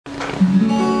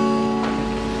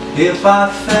If I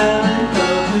fell in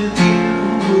love with you,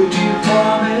 would you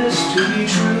promise to be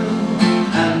true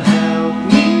and help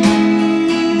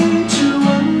me to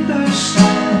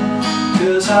understand?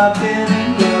 'Cause I've been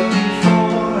in love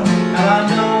before, and I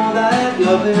know that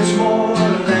love is more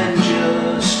than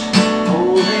just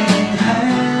holding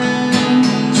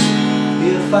hands.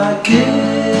 If I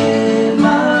give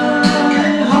my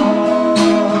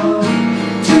heart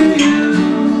to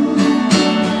you,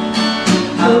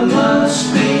 I must